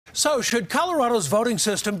So, should Colorado's voting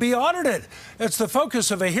system be audited? It's the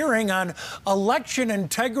focus of a hearing on election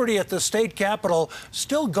integrity at the state capitol,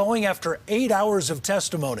 still going after 8 hours of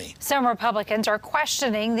testimony. Some Republicans are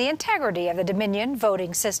questioning the integrity of the Dominion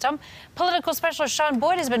voting system. Political specialist Sean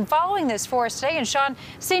Boyd has been following this for us today. And Sean,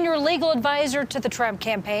 senior legal advisor to the Trump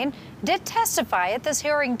campaign, did testify at this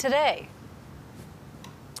hearing today.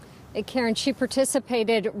 Karen, she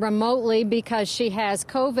participated remotely because she has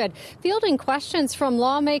COVID, fielding questions from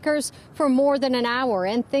lawmakers for more than an hour,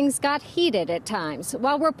 and things got heated at times.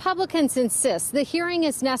 While Republicans insist the hearing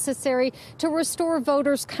is necessary to restore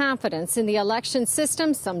voters' confidence in the election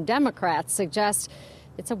system, some Democrats suggest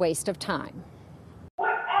it's a waste of time. What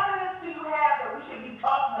evidence do you have that we should be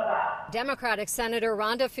talking about? Democratic Senator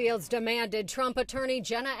Rhonda Fields demanded Trump attorney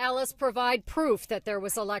Jenna Ellis provide proof that there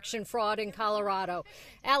was election fraud in Colorado.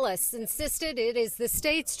 Ellis insisted it is the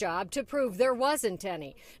state's job to prove there wasn't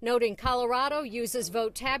any, noting Colorado uses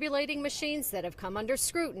vote tabulating machines that have come under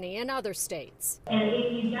scrutiny in other states. And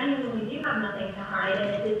if you genuinely do have nothing to hide,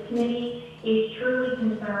 and if this committee is truly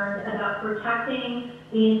concerned about protecting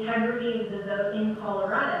the integrity of the vote in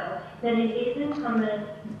Colorado, then it is incumbent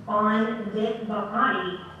on this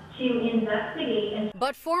body to investigate.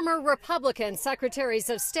 But former Republican Secretaries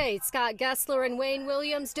of State Scott Gessler and Wayne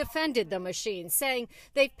Williams defended the machine, saying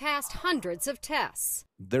they've passed hundreds of tests.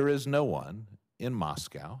 There is no one in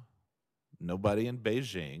Moscow, nobody in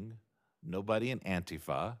Beijing, nobody in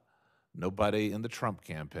Antifa, nobody in the Trump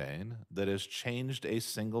campaign that has changed a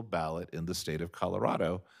single ballot in the state of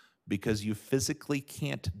Colorado, because you physically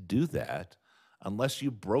can't do that unless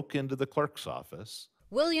you broke into the clerk's office.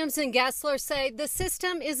 Williams and Gessler say the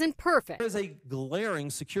system isn't perfect. There is a glaring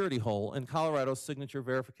security hole in Colorado's signature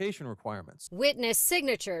verification requirements. Witness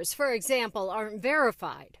signatures, for example, aren't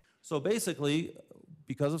verified. So basically,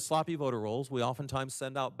 because of sloppy voter rolls, we oftentimes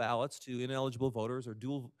send out ballots to ineligible voters or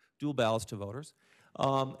dual ballots to voters.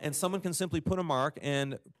 And someone can simply put a mark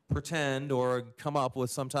and pretend or come up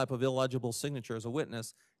with some type of illegible signature as a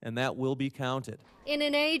witness, and that will be counted. In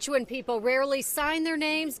an age when people rarely sign their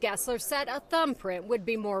names, Gessler said a thumbprint would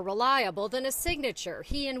be more reliable than a signature.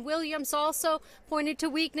 He and Williams also pointed to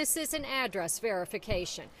weaknesses in address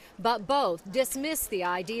verification, but both dismissed the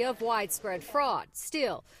idea of widespread fraud.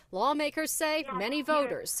 Still, lawmakers say many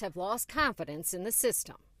voters have lost confidence in the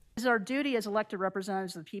system. It is our duty as elected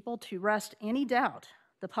representatives of the people to rest any doubt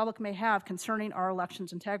the public may have concerning our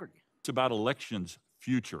elections' integrity. It's about elections'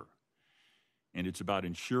 future, and it's about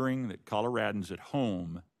ensuring that Coloradans at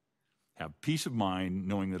home have peace of mind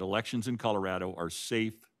knowing that elections in Colorado are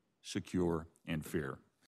safe, secure, and fair.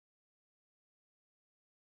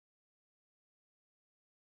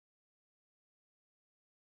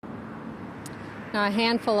 Now, a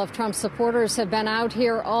handful of Trump supporters have been out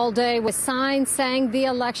here all day with signs saying the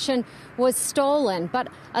election was stolen. But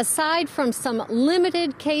aside from some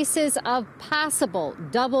limited cases of possible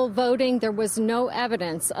double voting, there was no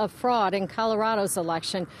evidence of fraud in Colorado's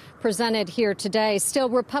election presented here today. Still,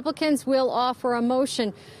 Republicans will offer a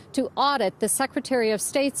motion to audit the Secretary of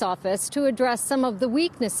State's office to address some of the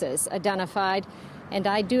weaknesses identified. And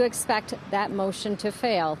I do expect that motion to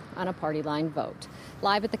fail on a party line vote.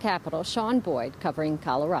 Live at the Capitol, Sean Boyd covering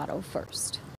Colorado First.